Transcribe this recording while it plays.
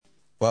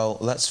Well,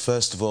 let's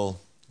first of all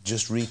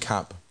just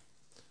recap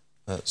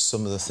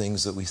some of the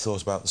things that we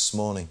thought about this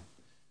morning.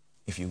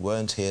 If you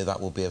weren't here, that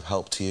will be of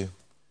help to you.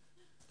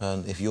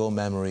 And if your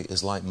memory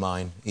is like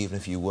mine, even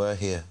if you were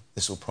here,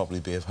 this will probably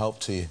be of help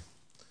to you.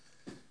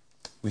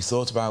 We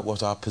thought about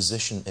what our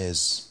position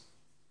is,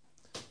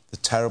 the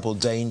terrible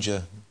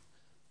danger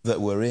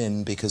that we're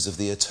in because of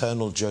the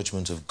eternal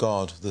judgment of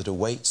God that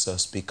awaits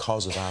us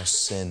because of our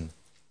sin.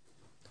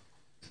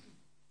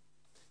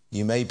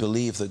 You may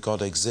believe that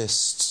God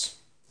exists,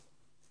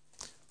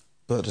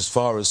 but as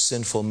far as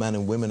sinful men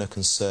and women are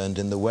concerned,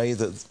 in the way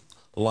that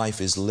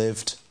life is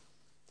lived,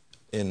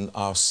 in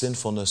our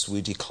sinfulness, we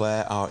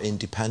declare our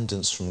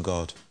independence from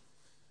God.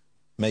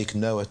 Make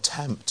no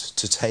attempt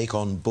to take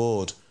on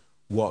board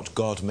what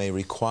God may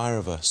require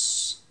of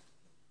us.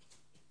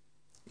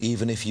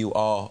 Even if you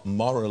are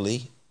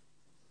morally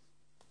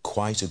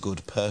quite a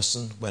good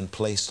person when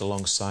placed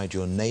alongside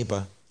your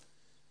neighbour,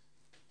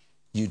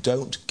 you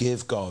don't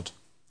give God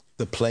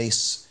the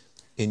place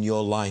in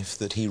your life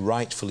that he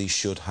rightfully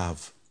should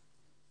have.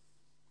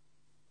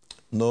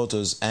 Nor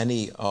does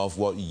any of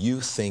what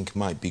you think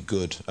might be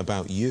good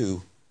about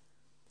you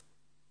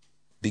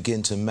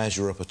begin to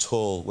measure up at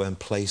all when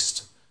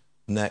placed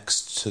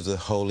next to the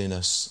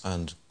holiness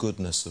and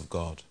goodness of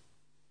God.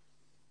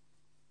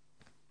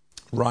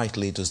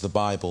 Rightly does the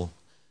Bible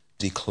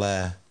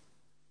declare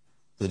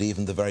that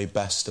even the very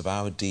best of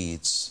our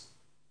deeds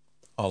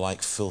are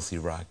like filthy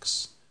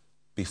rags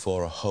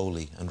before a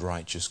holy and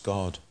righteous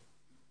God.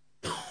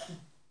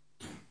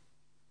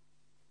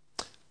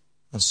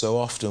 And so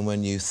often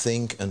when you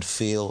think and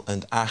feel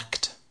and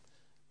act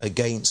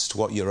against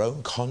what your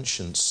own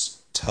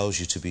conscience tells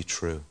you to be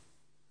true,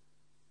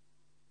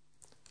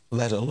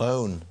 let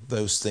alone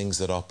those things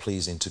that are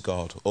pleasing to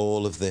God,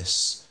 all of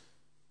this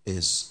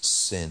is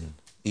sin.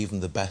 Even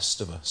the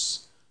best of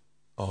us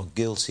are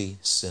guilty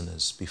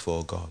sinners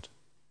before God.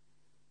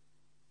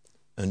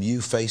 And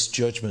you face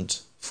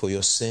judgment for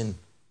your sin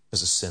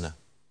as a sinner.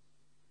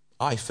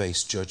 I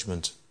face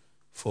judgment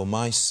for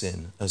my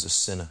sin as a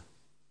sinner.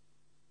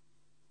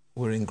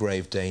 We're in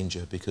grave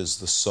danger because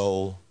the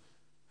soul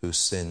who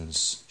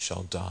sins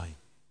shall die.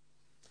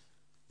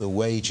 The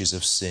wages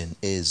of sin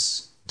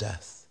is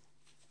death.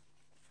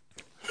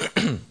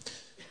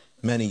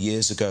 Many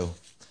years ago,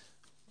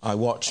 I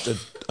watched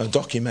a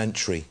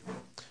documentary.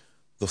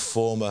 The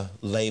former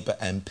Labour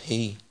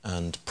MP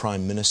and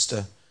Prime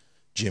Minister,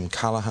 Jim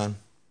Callaghan,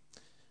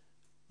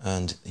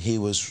 and he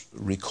was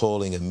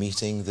recalling a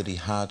meeting that he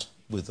had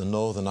with the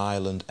Northern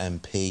Ireland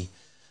MP,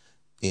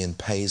 Ian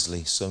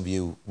Paisley. Some of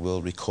you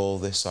will recall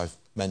this. I've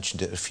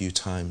mentioned it a few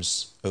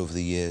times over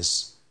the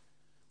years.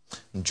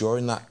 And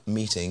during that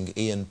meeting,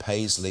 Ian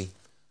Paisley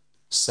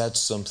said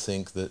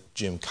something that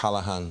Jim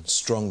Callaghan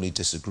strongly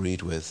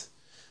disagreed with.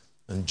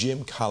 And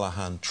Jim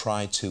Callaghan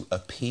tried to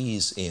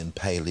appease Ian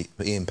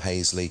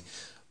Paisley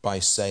by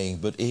saying,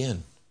 "But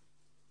Ian,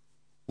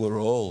 we're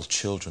all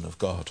children of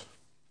God."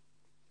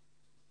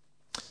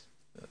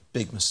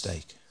 Big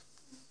mistake.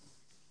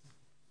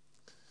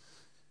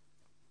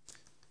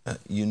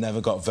 You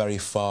never got very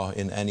far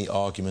in any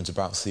argument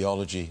about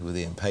theology with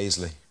Ian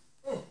Paisley.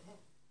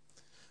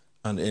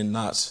 And in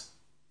that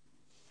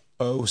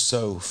oh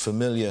so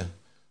familiar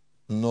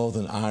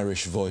Northern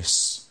Irish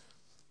voice,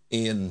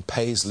 Ian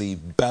Paisley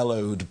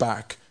bellowed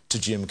back to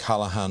Jim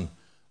Callaghan,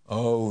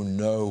 "Oh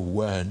no,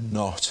 we're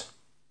not.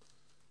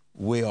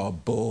 We are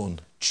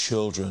born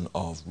children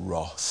of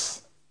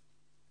wrath."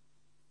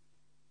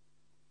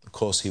 Of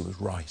course, he was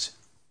right.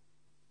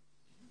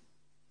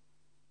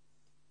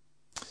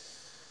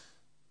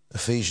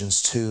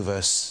 Ephesians 2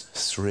 verse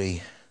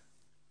 3.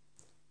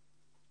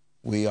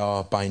 We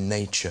are by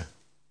nature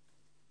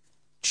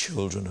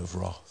children of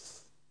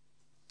wrath.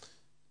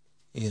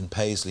 Ian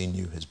Paisley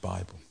knew his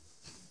Bible.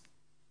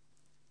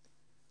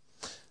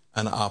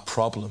 And our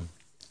problem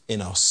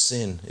in our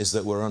sin is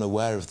that we're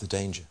unaware of the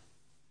danger.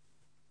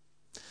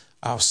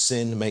 Our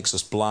sin makes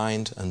us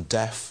blind and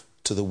deaf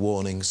to the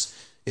warnings.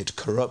 It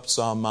corrupts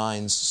our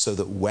minds so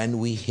that when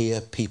we hear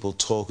people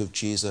talk of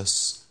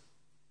Jesus,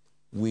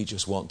 we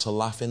just want to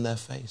laugh in their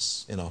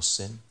face in our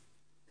sin.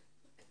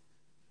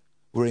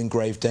 We're in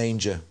grave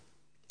danger.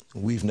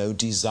 We've no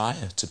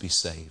desire to be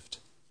saved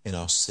in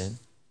our sin.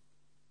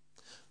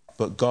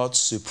 But God's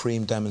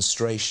supreme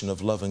demonstration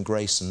of love and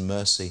grace and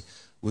mercy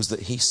was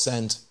that he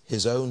sent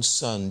his own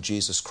Son,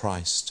 Jesus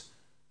Christ,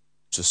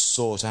 to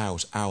sort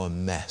out our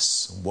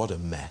mess. What a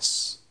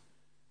mess.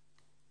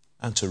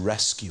 And to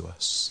rescue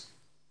us.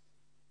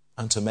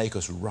 And to make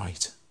us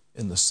right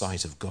in the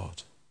sight of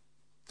God.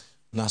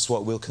 And that's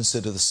what we'll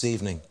consider this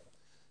evening.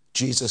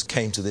 Jesus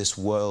came to this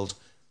world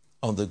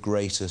on the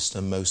greatest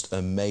and most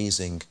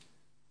amazing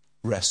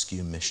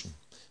rescue mission.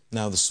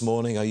 Now, this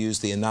morning I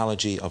used the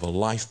analogy of a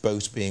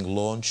lifeboat being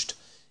launched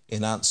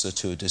in answer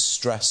to a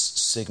distress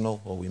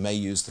signal, or we may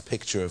use the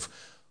picture of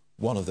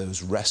one of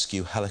those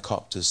rescue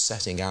helicopters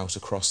setting out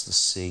across the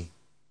sea.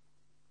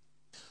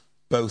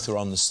 Both are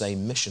on the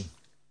same mission: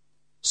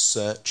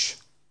 search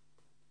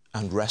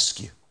and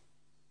rescue.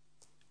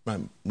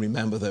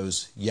 Remember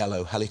those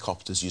yellow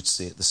helicopters you'd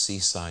see at the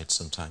seaside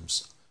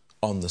sometimes?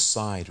 On the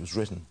side was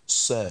written,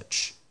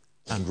 search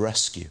and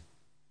rescue.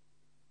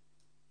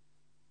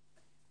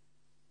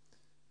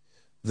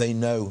 They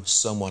know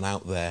someone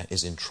out there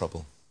is in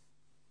trouble.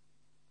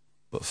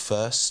 But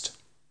first,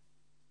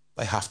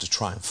 they have to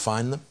try and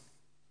find them.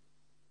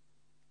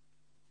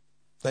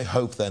 They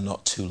hope they're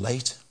not too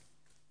late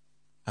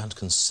and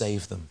can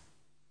save them.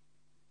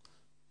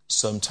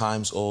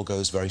 Sometimes all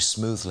goes very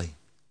smoothly.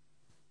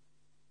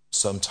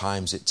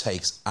 Sometimes it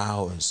takes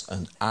hours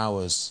and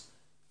hours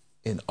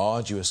in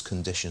arduous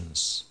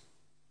conditions,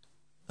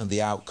 and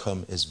the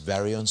outcome is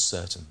very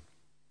uncertain.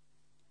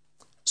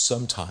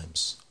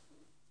 Sometimes,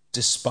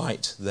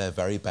 despite their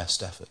very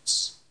best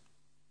efforts,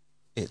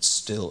 it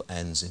still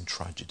ends in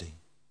tragedy.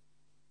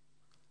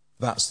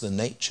 That's the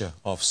nature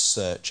of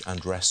search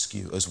and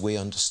rescue as we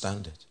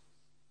understand it.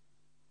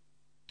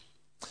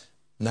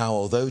 Now,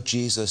 although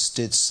Jesus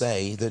did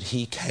say that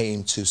he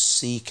came to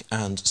seek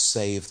and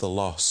save the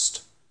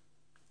lost,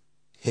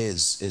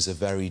 his is a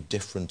very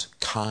different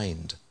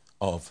kind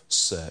of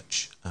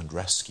search and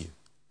rescue.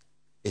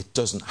 It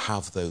doesn't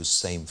have those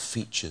same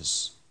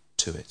features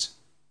to it.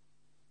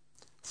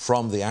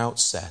 From the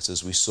outset,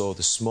 as we saw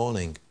this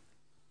morning,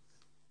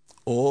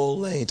 all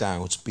laid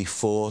out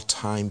before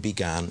time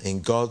began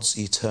in God's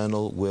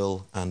eternal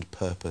will and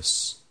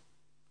purpose,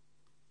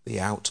 the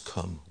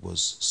outcome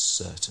was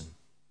certain.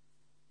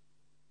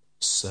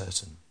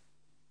 Certain.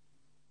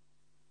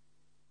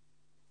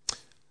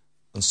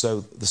 And so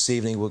this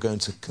evening we're going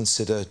to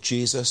consider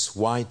Jesus.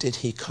 Why did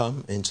he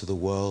come into the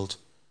world?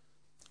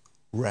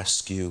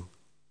 Rescue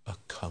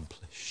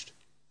accomplished.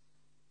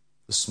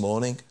 This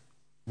morning,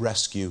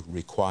 rescue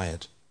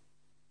required.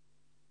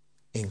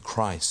 In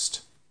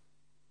Christ,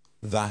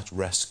 that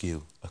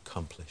rescue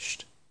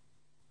accomplished.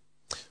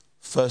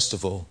 First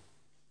of all,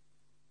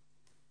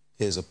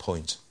 here's a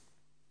point.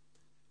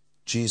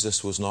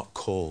 Jesus was not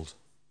called.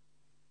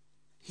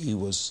 He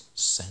was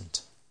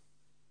sent.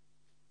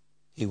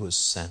 He was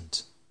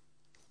sent.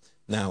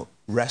 Now,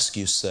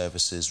 rescue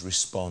services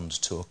respond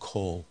to a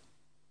call.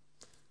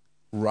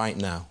 Right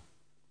now,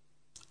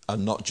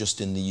 and not just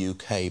in the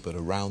UK, but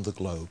around the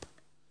globe,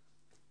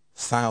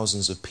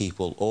 thousands of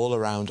people all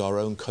around our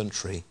own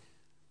country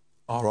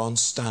are on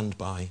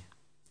standby,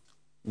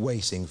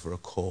 waiting for a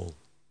call.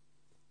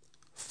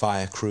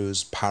 Fire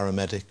crews,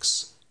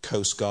 paramedics,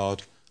 Coast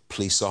Guard,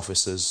 police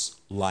officers,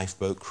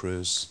 lifeboat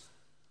crews,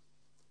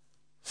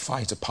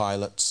 fighter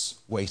pilots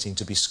waiting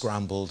to be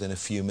scrambled in a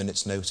few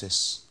minutes'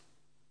 notice.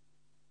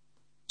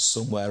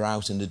 Somewhere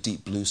out in the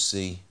deep blue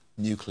sea,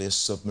 nuclear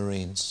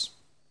submarines,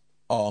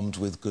 armed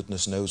with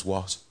goodness knows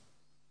what,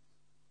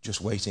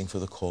 just waiting for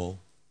the call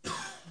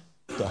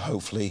that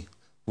hopefully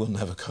will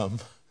never come.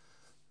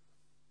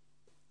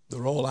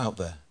 They're all out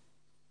there,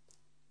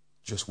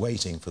 just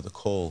waiting for the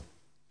call.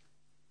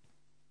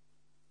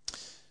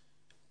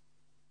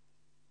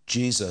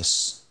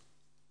 Jesus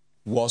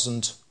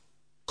wasn't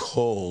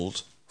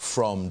called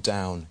from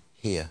down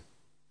here.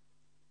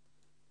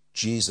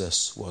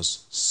 Jesus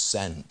was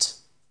sent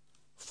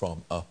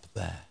from up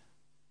there.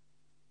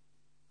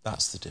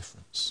 That's the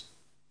difference.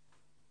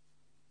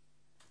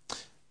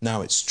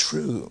 Now it's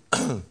true,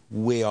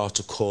 we are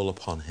to call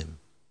upon him.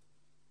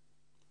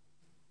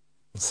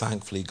 And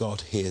thankfully,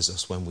 God hears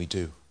us when we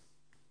do.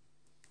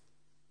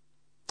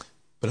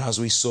 But as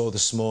we saw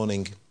this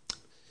morning,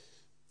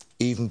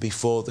 even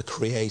before the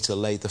Creator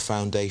laid the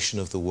foundation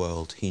of the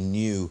world, he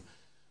knew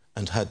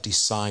and had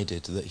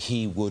decided that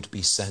he would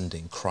be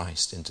sending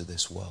Christ into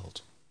this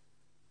world.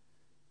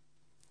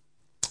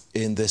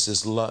 In this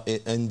is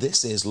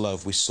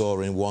love we saw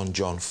in 1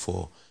 John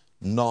 4,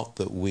 not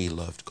that we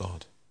loved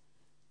God,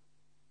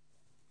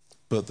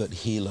 but that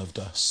he loved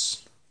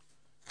us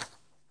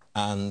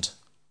and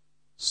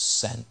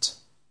sent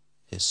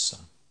his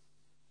Son.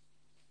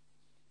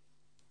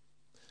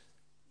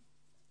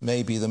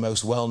 Maybe the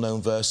most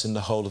well-known verse in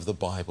the whole of the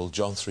Bible,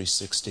 John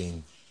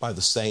 3:16,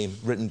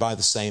 written by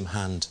the same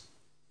hand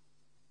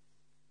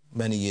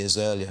many years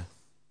earlier.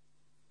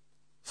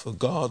 For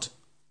God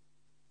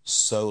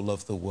so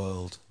loved the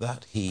world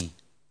that he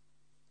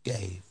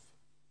gave,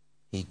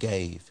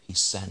 he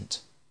sent.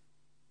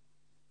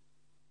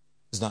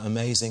 Isn't that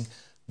amazing?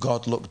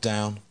 God looked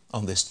down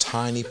on this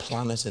tiny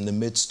planet in the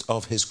midst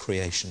of his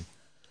creation,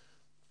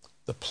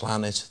 the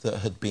planet that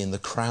had been the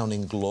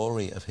crowning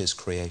glory of his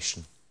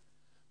creation,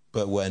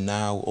 but where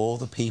now all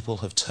the people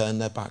have turned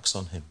their backs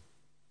on him.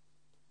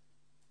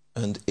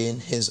 And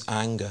in his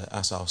anger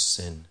at our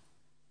sin,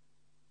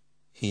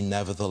 he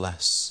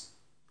nevertheless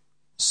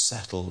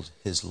settled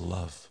his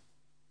love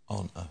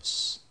on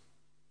us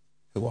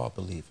who are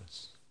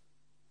believers.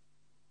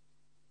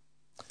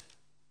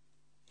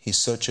 He's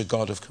such a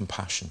God of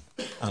compassion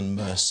and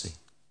mercy.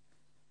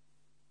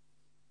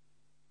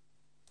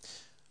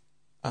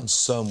 And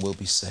some will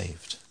be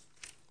saved.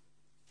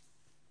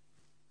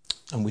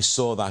 And we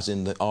saw that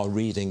in our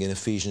reading in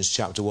Ephesians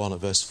chapter 1 at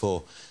verse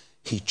 4.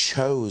 He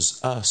chose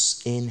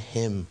us in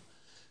him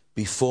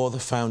before the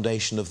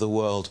foundation of the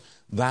world,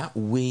 that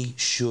we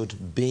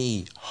should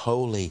be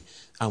holy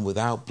and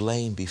without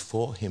blame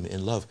before him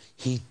in love.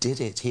 He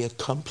did it. He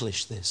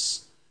accomplished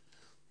this.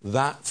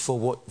 That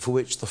for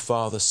which the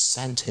Father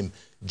sent him,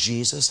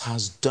 Jesus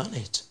has done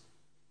it.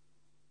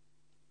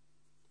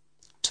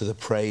 To the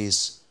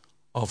praise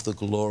of the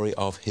glory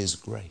of his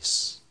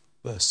grace.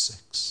 Verse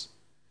 6.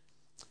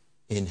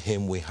 In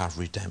him we have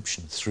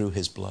redemption through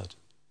his blood,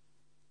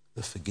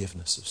 the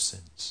forgiveness of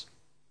sins.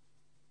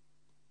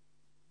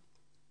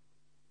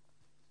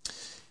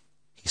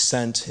 He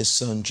sent his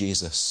son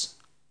Jesus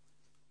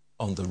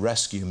on the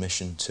rescue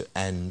mission to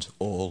end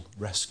all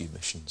rescue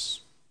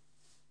missions.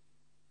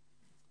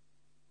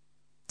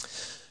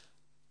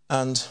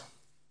 And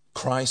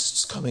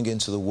Christ's coming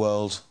into the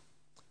world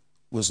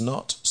was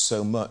not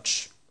so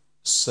much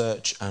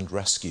search and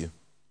rescue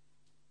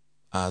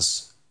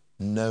as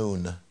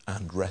known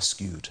and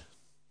rescued.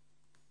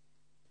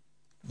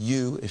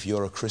 You, if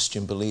you're a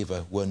Christian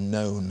believer, were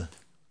known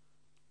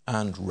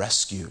and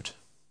rescued.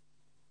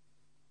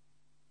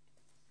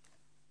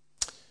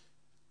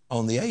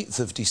 On the 8th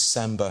of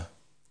December,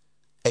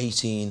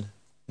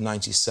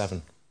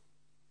 1897.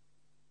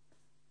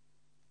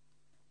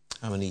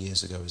 How many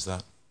years ago is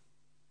that?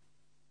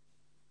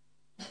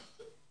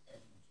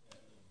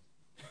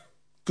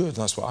 Good,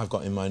 that's what I've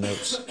got in my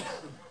notes.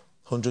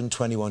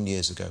 121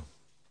 years ago.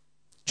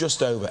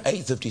 Just over,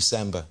 8th of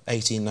December,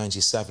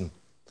 1897,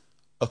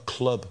 a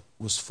club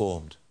was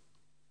formed.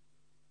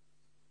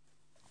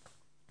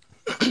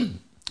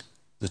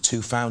 The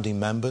two founding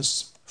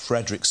members,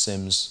 Frederick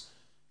Sims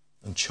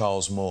and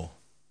Charles Moore.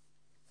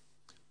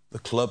 The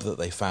club that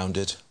they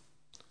founded,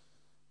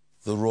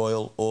 the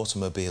Royal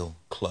Automobile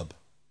Club.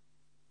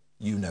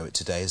 You know it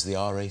today as the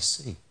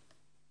RAC.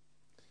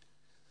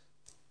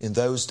 In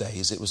those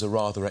days, it was a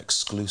rather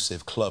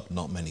exclusive club.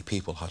 Not many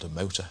people had a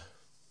motor.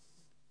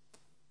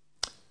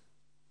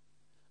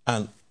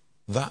 And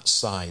that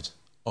side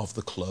of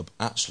the club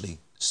actually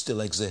still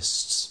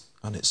exists,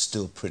 and it's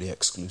still pretty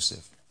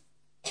exclusive.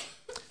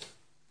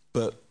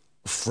 But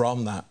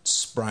from that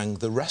sprang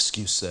the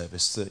rescue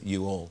service that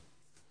you all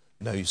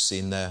know. You've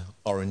seen their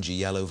orangey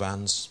yellow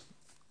vans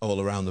all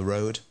around the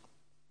road.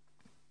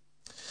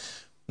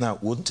 Now,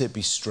 wouldn't it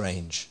be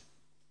strange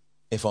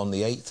if on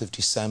the 8th of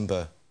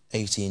December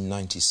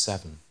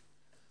 1897,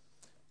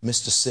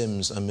 Mr.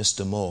 Sims and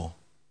Mr. Moore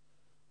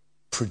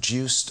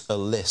produced a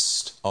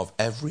list of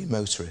every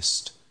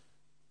motorist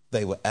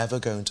they were ever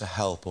going to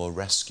help or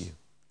rescue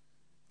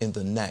in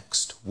the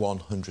next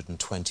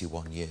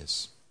 121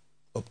 years,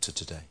 up to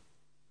today?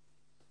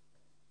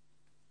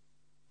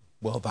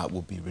 Well, that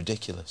would be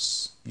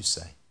ridiculous, you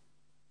say.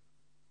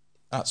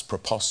 That's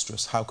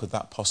preposterous. How could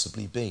that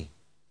possibly be?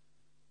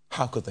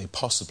 How could they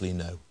possibly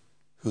know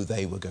who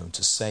they were going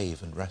to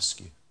save and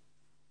rescue?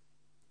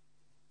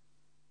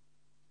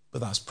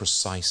 But that's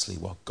precisely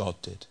what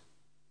God did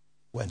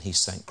when he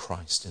sent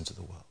Christ into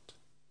the world.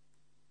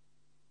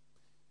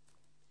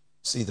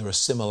 See, there are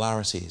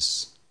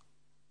similarities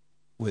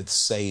with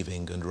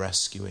saving and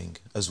rescuing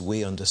as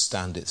we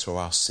understand it through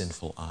our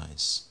sinful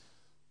eyes.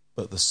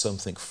 But there's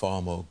something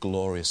far more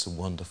glorious and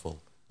wonderful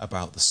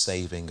about the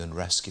saving and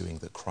rescuing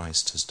that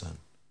Christ has done.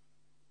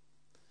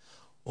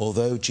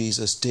 Although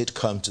Jesus did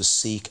come to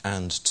seek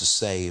and to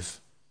save,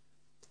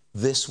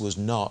 this was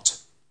not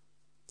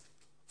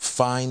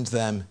find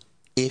them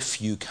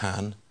if you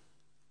can,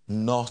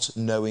 not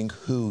knowing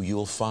who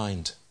you'll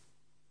find.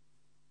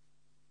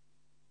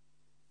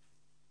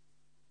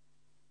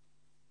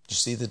 Do you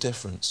see the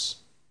difference?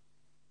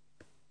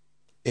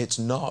 It's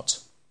not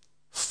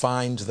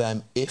find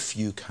them if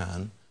you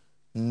can,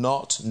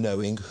 not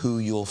knowing who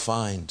you'll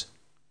find.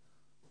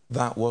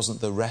 That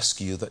wasn't the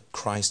rescue that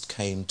Christ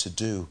came to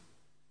do.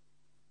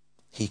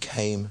 He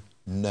came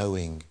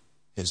knowing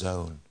his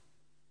own,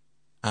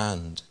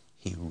 and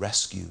he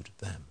rescued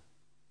them.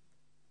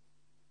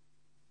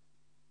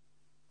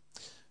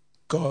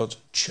 God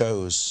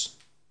chose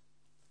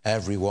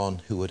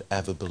everyone who would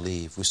ever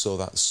believe. We saw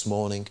that this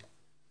morning.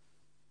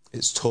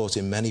 It's taught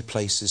in many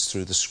places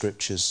through the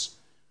scriptures.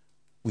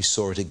 We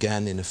saw it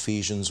again in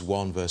Ephesians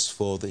 1 verse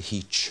 4 that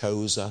he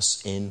chose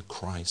us in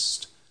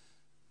Christ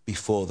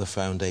before the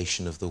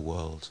foundation of the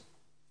world.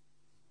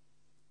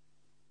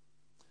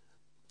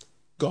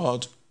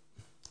 God,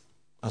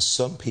 as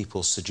some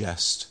people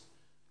suggest,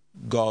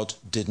 God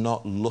did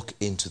not look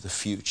into the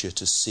future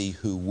to see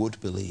who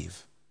would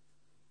believe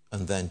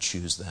and then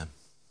choose them.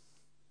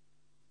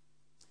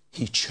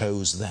 He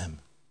chose them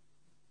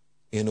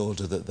in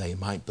order that they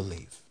might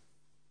believe.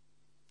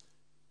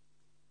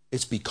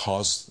 It's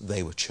because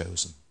they were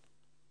chosen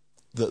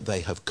that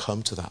they have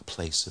come to that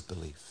place of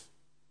belief.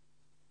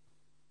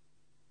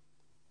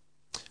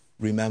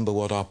 Remember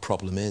what our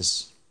problem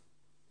is.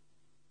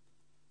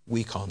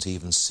 We can't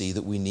even see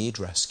that we need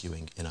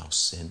rescuing in our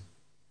sin.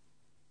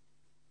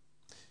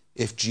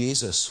 If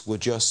Jesus were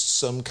just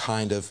some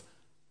kind of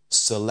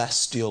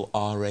celestial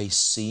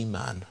RAC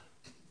man,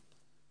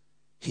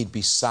 he'd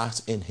be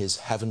sat in his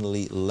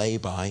heavenly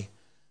lay-by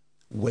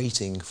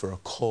waiting for a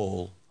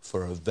call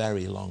for a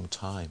very long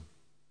time.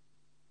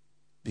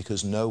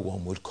 because no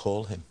one would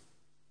call him.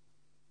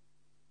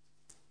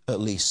 At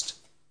least,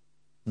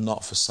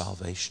 not for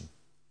salvation.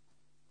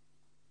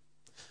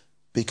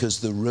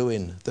 Because the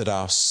ruin that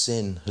our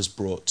sin has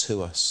brought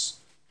to us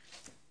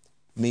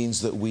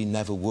means that we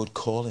never would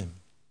call him,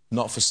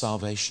 not for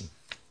salvation.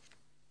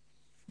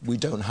 We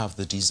don't have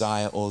the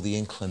desire or the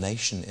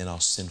inclination in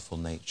our sinful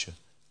nature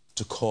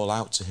to call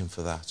out to him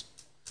for that.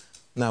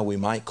 Now, we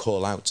might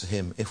call out to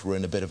him if we're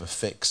in a bit of a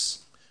fix.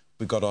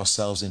 We got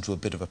ourselves into a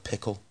bit of a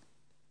pickle,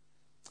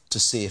 to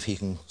see if he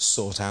can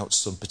sort out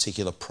some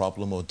particular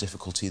problem or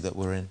difficulty that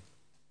we're in.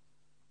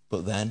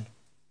 But then,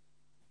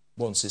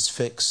 once it's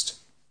fixed,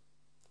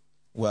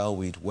 well,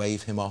 we'd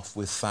wave him off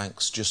with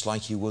thanks, just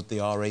like you would the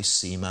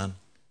RAC man.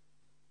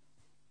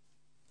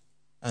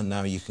 And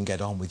now you can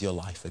get on with your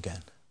life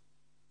again.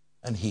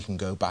 And he can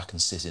go back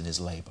and sit in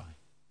his lay-by.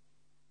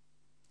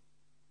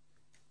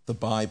 The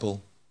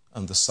Bible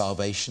and the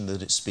salvation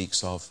that it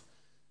speaks of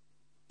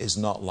is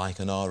not like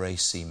an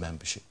RAC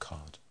membership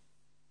card.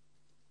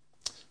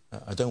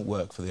 I don't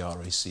work for the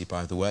RAC,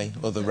 by the way.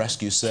 Other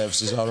rescue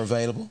services are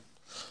available.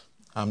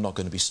 I'm not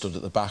going to be stood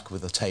at the back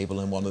with a table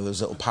and one of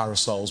those little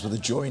parasols with a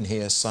join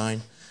here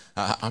sign.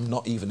 I'm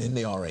not even in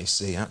the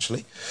RAC,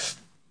 actually.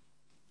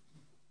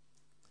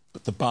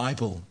 But the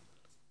Bible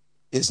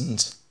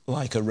isn't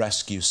like a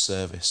rescue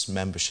service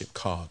membership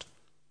card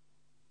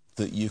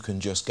that you can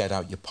just get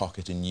out your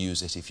pocket and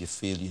use it if you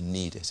feel you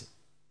need it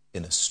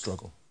in a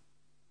struggle.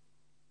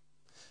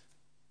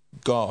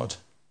 God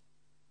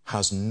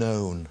has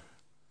known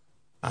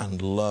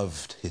and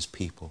loved his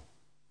people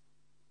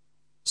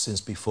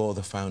since before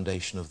the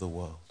foundation of the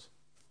world.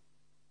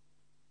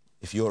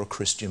 If you're a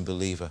Christian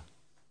believer,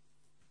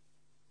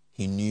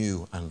 he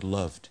knew and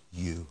loved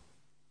you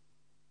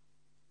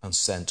and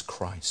sent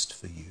Christ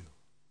for you.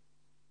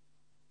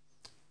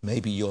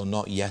 Maybe you're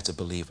not yet a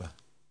believer,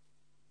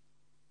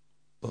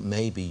 but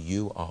maybe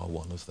you are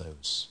one of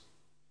those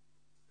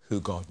who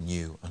God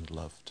knew and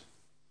loved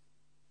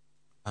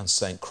and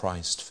sent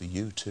Christ for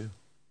you too.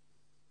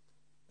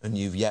 And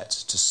you've yet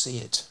to see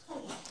it.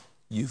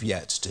 You've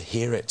yet to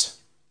hear it.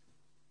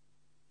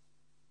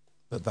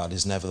 But that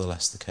is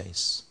nevertheless the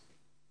case.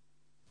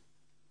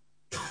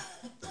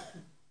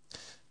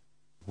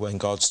 When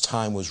God's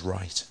time was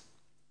right,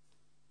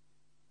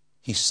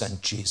 he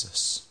sent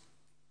Jesus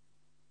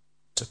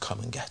to come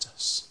and get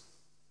us.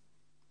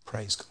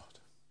 Praise God.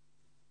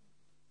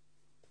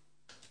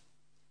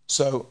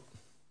 So,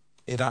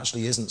 it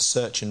actually isn't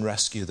search and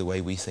rescue the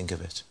way we think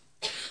of it.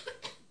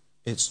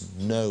 It's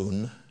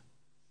known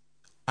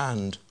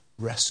and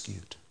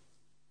rescued.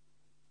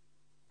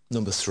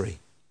 Number 3,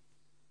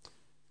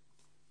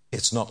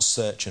 it's not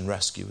search and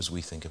rescue as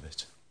we think of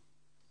it.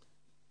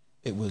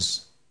 It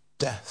was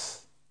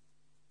death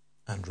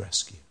and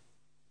rescue.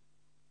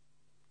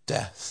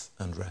 Death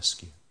and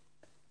rescue.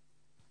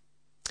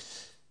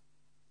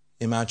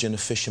 Imagine a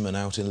fisherman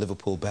out in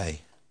Liverpool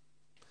Bay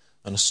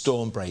and a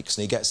storm breaks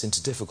and he gets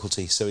into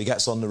difficulty, so he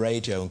gets on the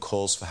radio and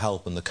calls for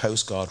help, and the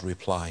Coast Guard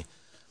reply.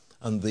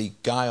 And the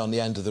guy on the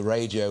end of the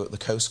radio at the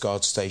Coast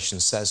Guard station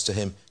says to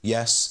him,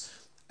 "Yes,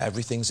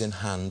 everything's in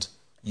hand.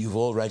 You've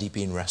already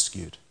been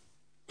rescued."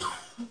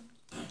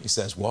 He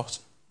says, "What?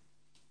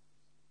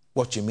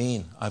 What do you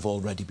mean I've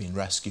already been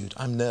rescued?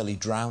 I'm nearly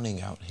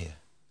drowning out here."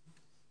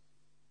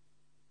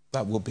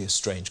 That would be a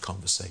strange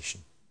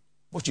conversation.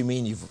 What do you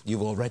mean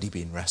you've already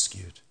been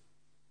rescued?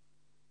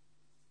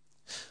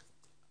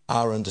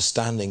 Our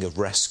understanding of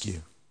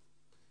rescue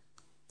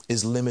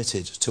is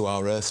limited to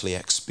our earthly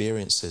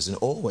experiences and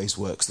always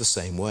works the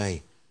same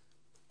way.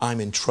 I'm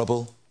in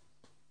trouble.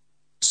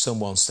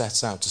 Someone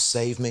sets out to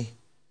save me.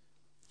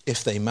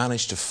 If they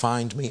manage to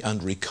find me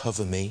and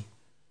recover me,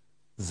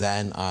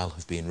 then I'll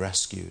have been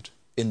rescued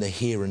in the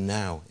here and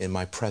now, in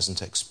my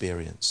present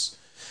experience.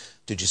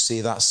 Did you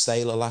see that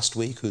sailor last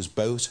week whose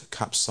boat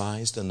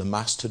capsized and the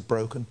mast had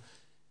broken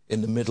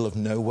in the middle of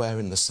nowhere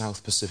in the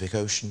South Pacific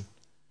Ocean?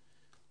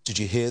 Did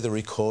you hear the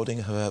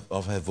recording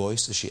of her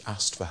voice as she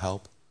asked for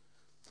help?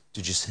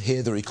 Did you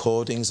hear the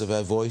recordings of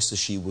her voice as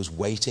she was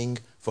waiting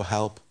for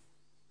help?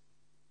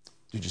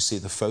 Did you see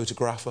the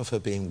photograph of her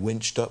being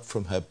winched up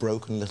from her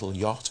broken little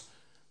yacht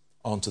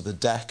onto the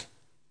deck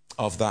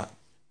of that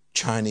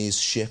Chinese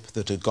ship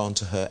that had gone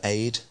to her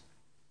aid?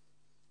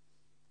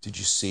 Did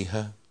you see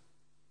her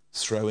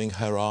throwing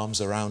her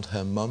arms around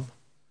her mum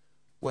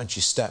when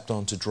she stepped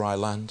onto dry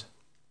land?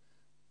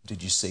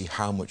 Did you see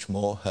how much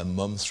more her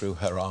mum threw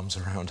her arms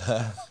around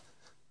her?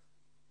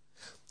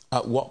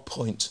 At what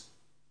point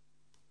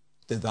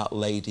did that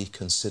lady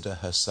consider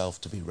herself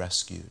to be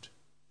rescued?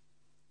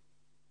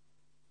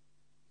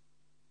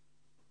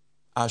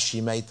 As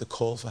she made the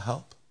call for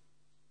help?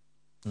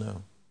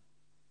 No.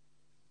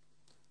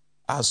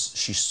 As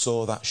she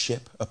saw that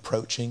ship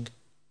approaching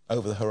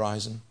over the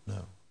horizon?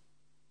 No.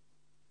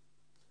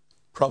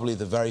 Probably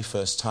the very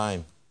first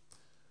time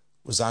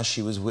was as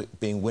she was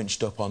being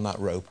winched up on that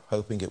rope,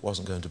 hoping it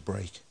wasn't going to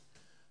break,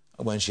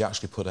 and when she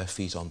actually put her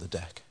feet on the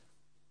deck.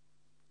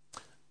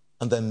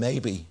 And then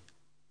maybe,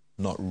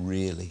 not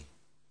really,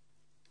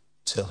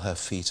 till her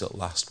feet at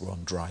last were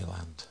on dry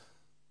land.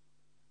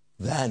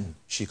 Then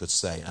she could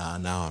say,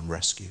 now I'm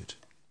rescued.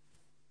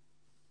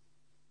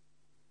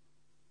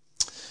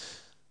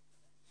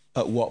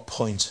 At what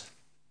point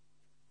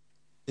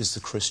is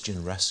the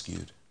Christian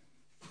rescued?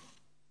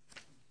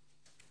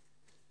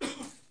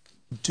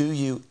 Do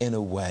you, in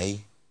a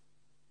way,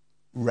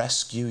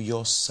 rescue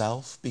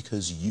yourself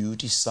because you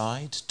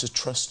decide to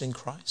trust in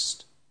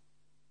Christ?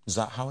 Is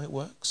that how it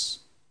works?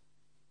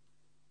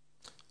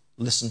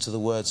 Listen to the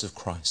words of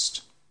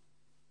Christ.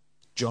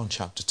 John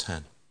chapter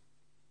 10.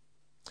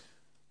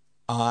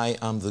 I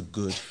am the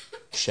good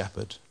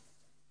shepherd.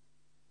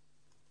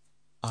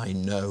 I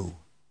know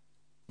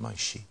my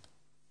sheep.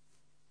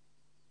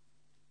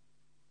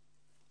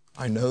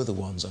 I know the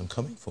ones I'm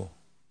coming for.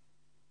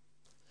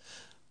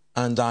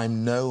 And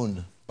I'm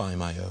known by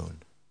my own.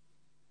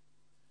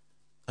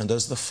 And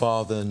as the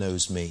Father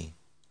knows me,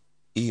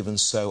 even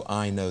so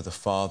I know the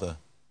Father,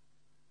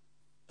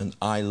 and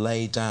I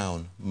lay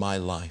down my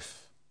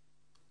life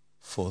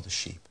for the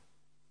sheep.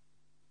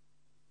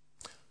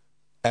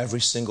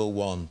 Every single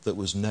one that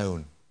was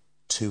known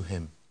to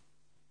him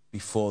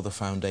before the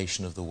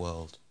foundation of the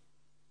world,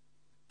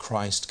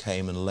 Christ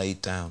came and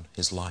laid down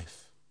his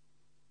life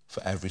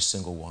for every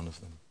single one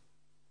of them.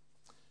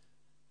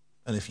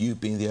 And if you'd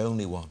been the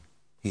only one,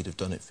 he'd have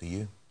done it for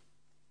you.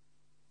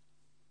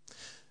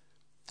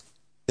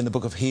 In the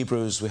book of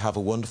Hebrews, we have a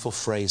wonderful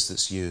phrase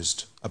that's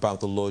used about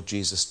the Lord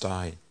Jesus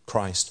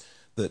Christ,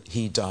 that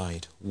he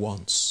died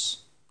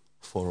once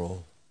for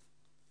all.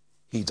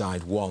 He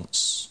died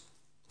once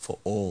for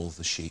all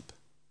the sheep.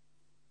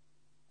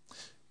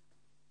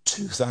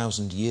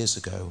 2,000 years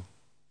ago,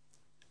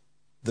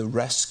 the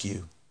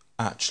rescue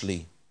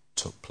actually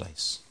took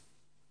place.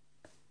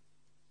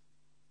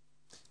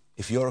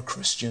 If you're a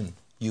Christian,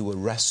 you were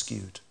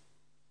rescued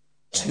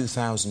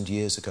 2,000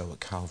 years ago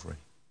at Calvary.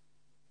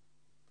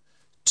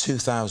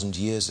 2,000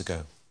 years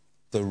ago,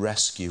 the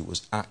rescue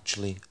was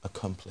actually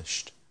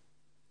accomplished.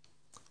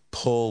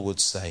 Paul would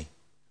say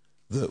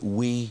that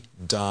we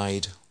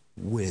died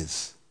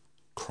with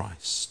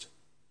Christ.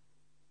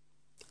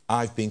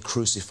 I've been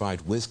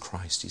crucified with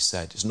Christ, he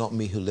said. It's not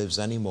me who lives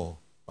anymore,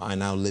 but I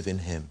now live in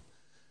him.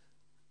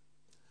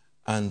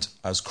 And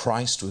as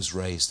Christ was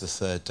raised the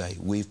third day,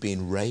 we've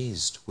been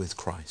raised with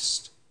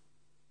Christ.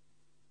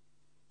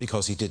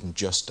 Because he didn't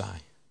just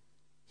die,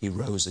 he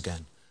rose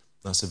again.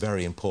 That's a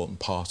very important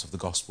part of the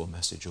gospel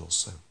message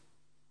also.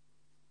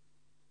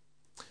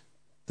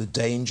 The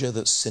danger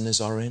that sinners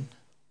are in,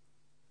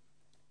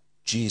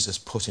 Jesus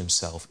put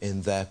himself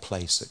in their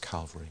place at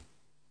Calvary.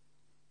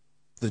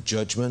 The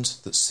judgment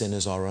that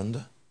sinners are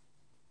under,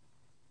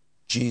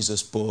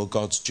 Jesus bore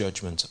God's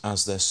judgment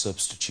as their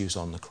substitute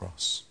on the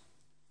cross.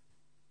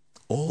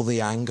 All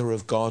the anger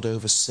of God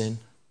over sin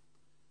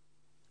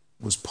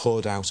was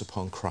poured out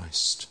upon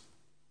Christ.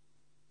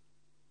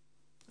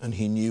 And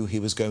he knew he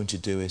was going to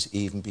do it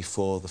even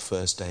before the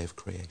first day of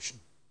creation.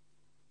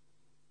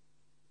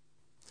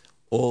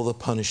 All the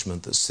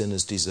punishment that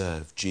sinners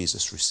deserve,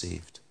 Jesus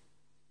received.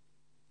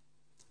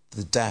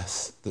 The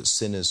death that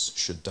sinners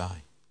should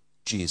die,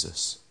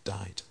 Jesus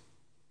died.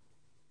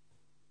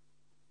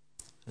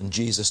 And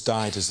Jesus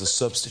died as the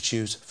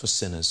substitute for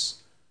sinners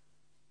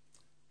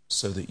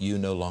so that you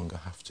no longer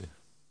have to.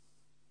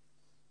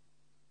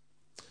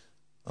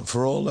 And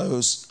for all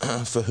those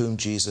for whom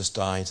Jesus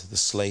died, the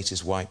slate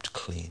is wiped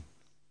clean.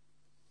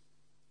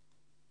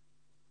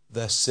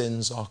 Their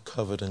sins are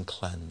covered and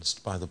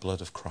cleansed by the blood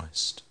of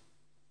Christ.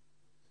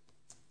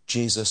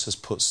 Jesus has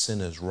put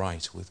sinners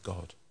right with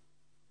God.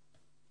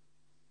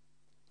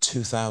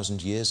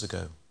 2,000 years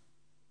ago,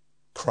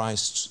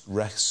 Christ's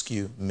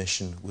rescue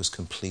mission was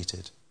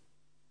completed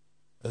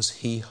as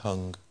he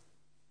hung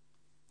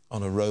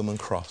on a Roman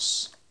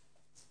cross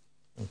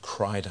and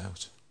cried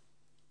out,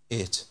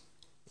 "It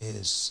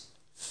is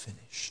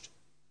finished."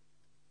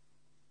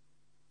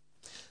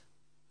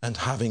 And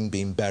having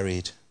been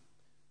buried,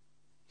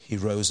 he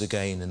rose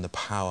again in the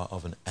power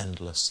of an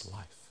endless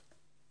life.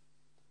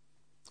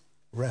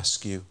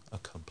 Rescue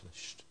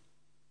accomplished.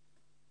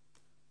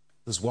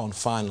 There's one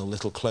final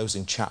little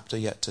closing chapter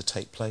yet to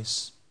take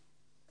place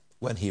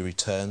when he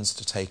returns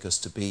to take us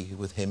to be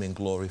with him in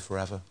glory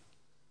forever.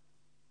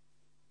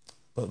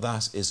 But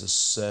that is as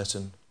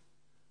certain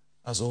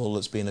as all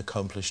that's been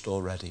accomplished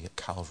already at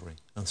Calvary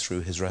and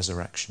through his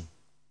resurrection.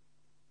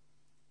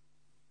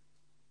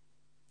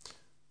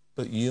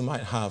 But you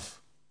might have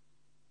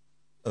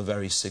a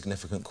very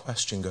significant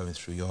question going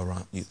through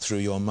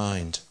your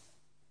mind.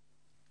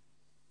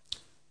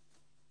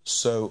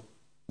 So,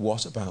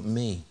 what about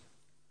me?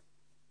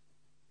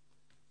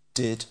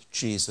 Did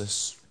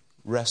Jesus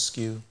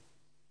rescue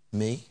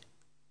me?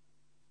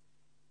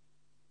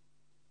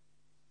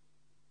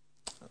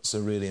 That's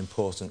a really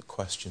important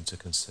question to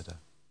consider.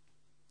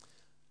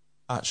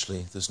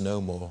 Actually, there's no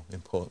more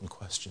important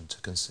question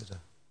to consider.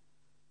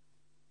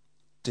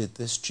 Did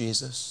this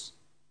Jesus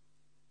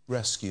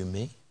rescue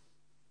me?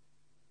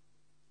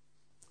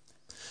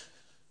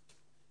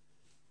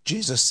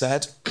 Jesus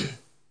said,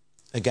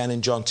 again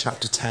in John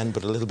chapter 10,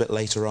 but a little bit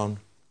later on,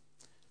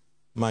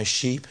 "My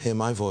sheep hear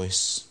my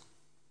voice.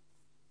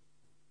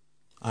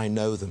 I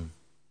know them,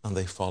 and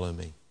they follow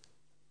me.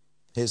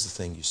 Here's the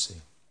thing, you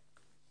see.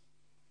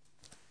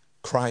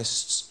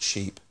 Christ's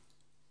sheep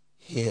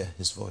hear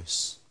his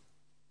voice.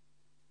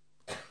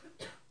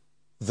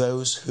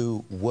 Those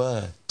who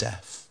were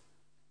deaf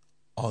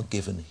are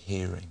given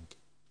hearing.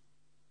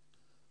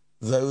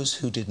 Those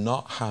who did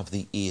not have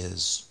the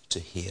ears to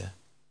hear,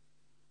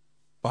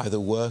 by the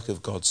work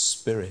of God's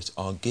Spirit,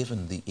 are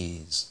given the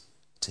ears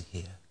to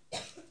hear.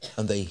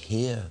 And they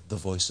hear the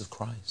voice of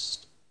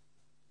Christ.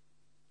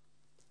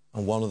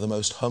 And one of the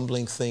most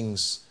humbling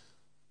things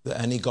that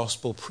any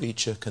gospel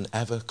preacher can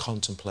ever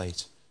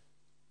contemplate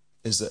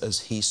is that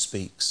as he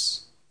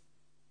speaks,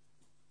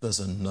 there's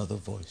another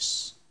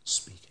voice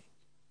speaking.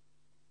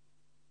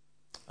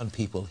 And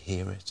people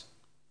hear it.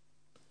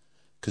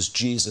 Because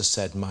Jesus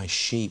said, my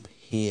sheep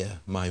hear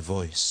my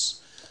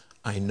voice.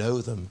 I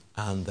know them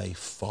and they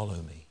follow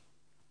me.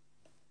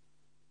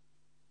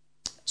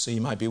 So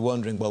you might be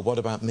wondering, well, what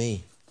about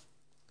me?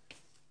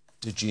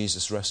 Did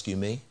Jesus rescue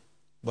me?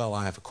 Well,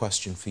 I have a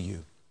question for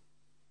you.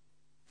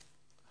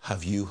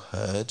 Have you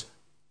heard?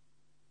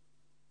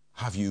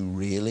 Have you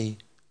really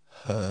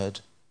heard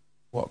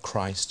what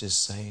Christ is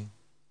saying?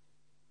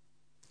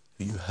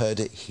 Have you heard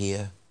it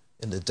here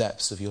in the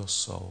depths of your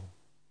soul?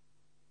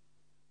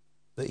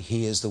 That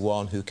he is the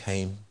one who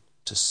came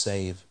to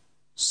save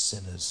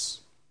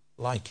sinners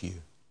like you,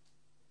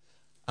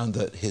 and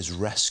that his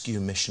rescue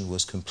mission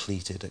was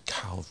completed at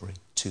Calvary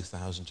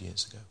 2,000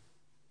 years ago.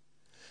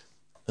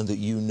 And that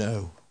you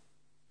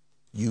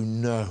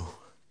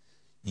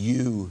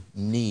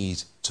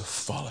need to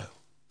follow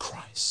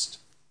Christ.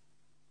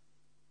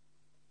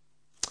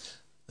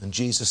 And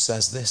Jesus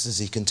says this as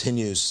he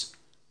continues,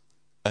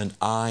 and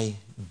I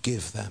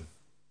give them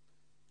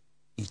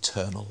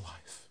eternal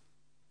life,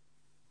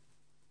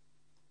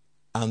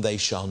 and they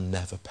shall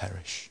never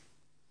perish,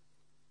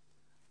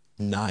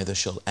 neither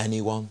shall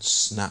anyone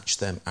snatch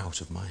them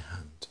out of my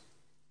hand.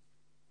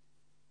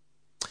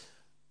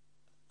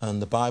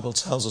 And the Bible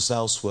tells us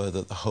elsewhere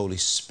that the Holy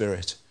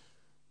Spirit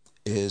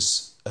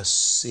is a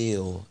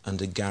seal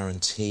and a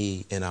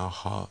guarantee in our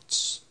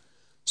hearts,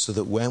 so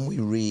that when we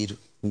read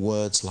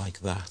words like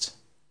that,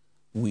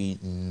 we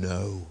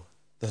know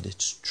that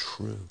it's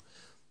true.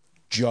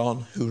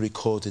 John, who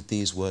recorded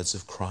these words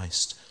of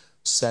Christ,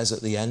 says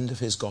at the end of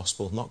his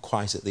gospel, not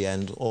quite at the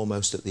end,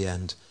 almost at the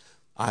end,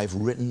 I've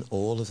written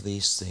all of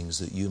these things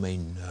that you may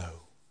know.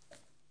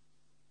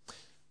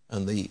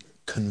 And the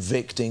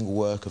convicting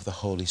work of the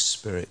Holy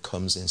Spirit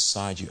comes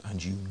inside you,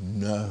 and you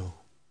know,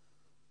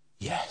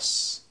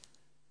 yes,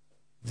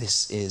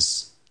 this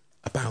is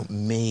about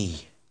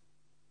me.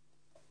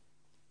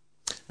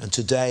 And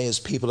today, as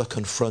people are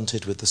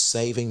confronted with the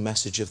saving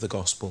message of the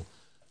gospel,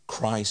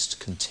 Christ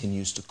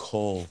continues to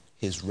call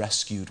his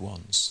rescued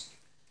ones.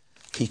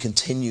 He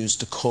continues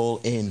to call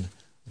in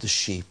the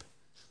sheep.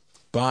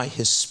 By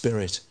his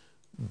Spirit,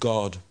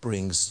 God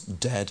brings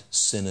dead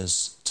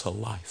sinners to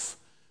life.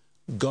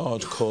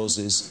 God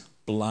causes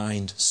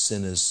blind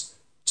sinners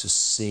to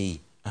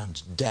see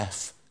and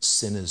deaf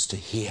sinners to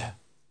hear.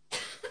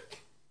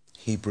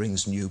 He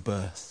brings new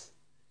birth.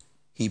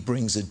 He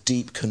brings a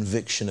deep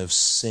conviction of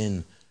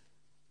sin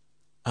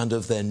and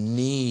of their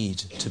need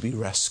to be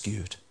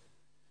rescued.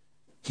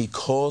 He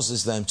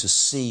causes them to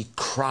see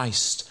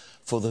Christ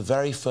for the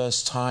very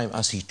first time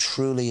as he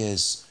truly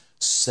is,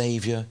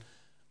 Saviour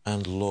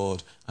and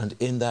Lord. And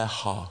in their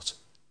heart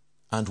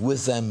and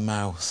with their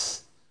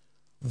mouth,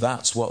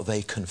 that's what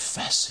they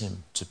confess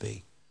him to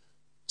be,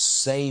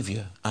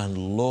 Saviour and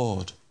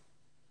Lord.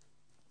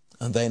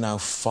 And they now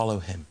follow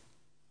him,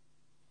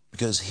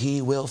 because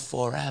he will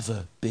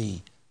forever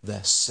be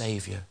their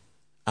Saviour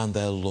and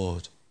their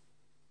Lord.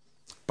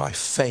 By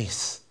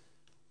faith,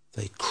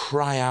 they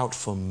cry out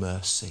for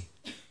mercy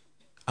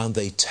and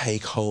they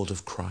take hold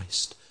of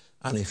Christ.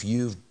 And if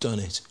you've done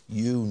it,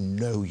 you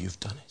know you've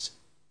done it.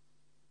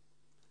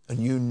 And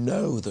you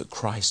know that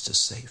Christ has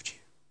saved you.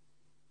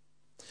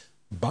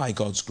 By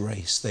God's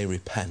grace, they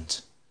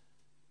repent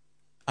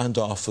and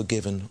are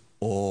forgiven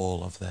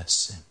all of their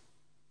sin.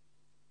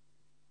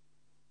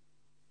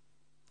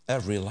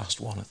 Every last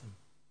one of them.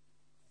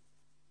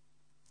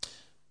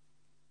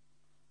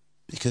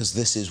 Because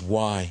this is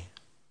why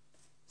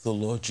the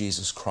Lord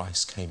Jesus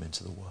Christ came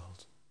into the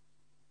world.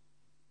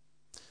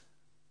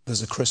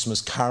 There's a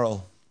Christmas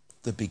carol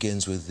that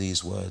begins with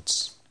these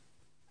words.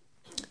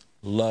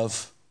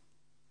 Love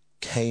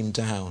came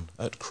down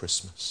at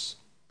Christmas.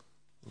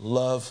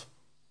 Love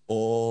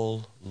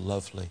all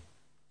lovely.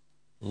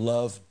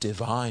 Love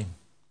divine.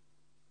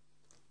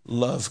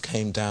 Love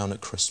came down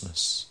at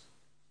Christmas.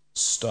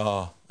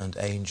 Star and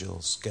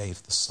angels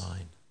gave the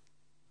sign.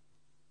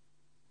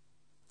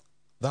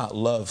 That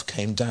love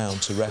came down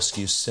to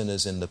rescue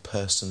sinners in the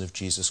person of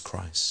Jesus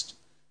Christ.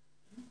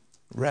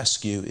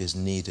 Rescue is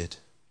needed.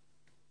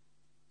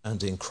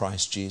 And in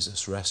Christ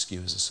Jesus,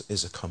 rescue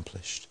is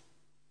accomplished.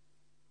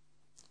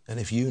 And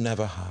if you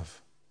never have,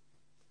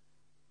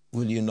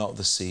 will you not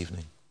this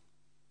evening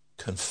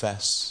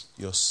confess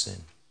your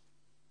sin?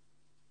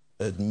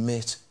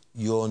 Admit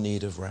your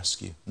need of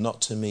rescue,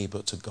 not to me,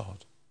 but to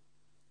God.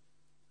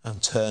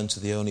 and turn to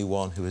the only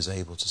one who is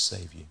able to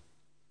save you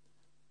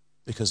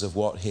because of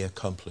what he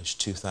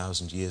accomplished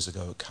 2,000 years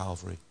ago at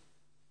Calvary.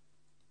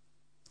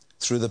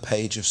 Through the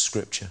page of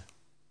Scripture,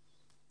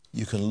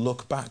 you can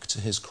look back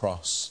to his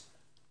cross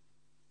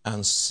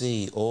and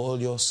see all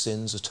your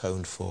sins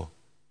atoned for.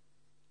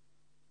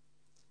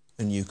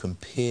 And you can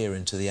peer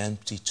into the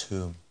empty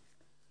tomb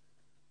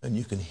and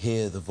you can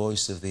hear the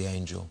voice of the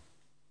angel.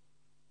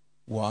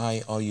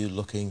 Why are you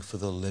looking for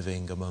the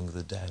living among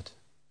the dead?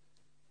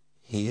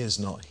 He is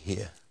not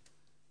here.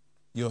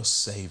 Your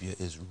Saviour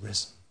is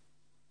risen.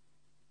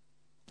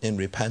 In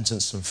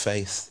repentance and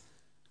faith,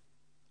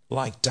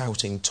 like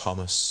doubting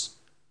Thomas,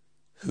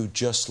 who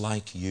just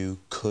like you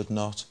could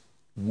not,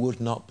 would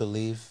not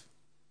believe,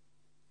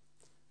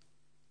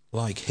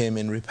 like him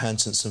in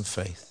repentance and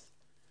faith,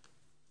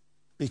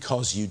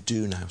 because you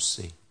do now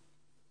see,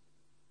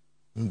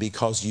 and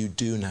because you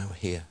do now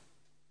hear,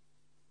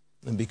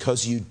 and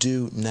because you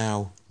do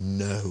now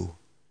know,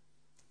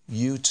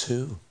 you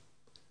too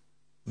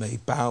may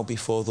bow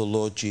before the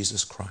Lord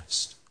Jesus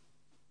Christ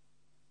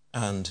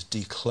and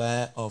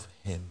declare of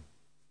him,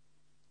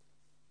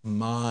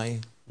 my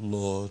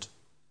Lord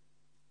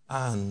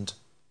and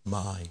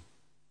my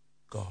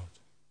God.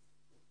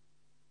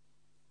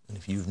 And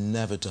if you've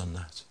never done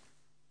that,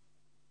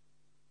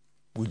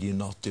 will you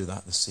not do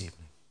that this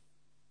evening?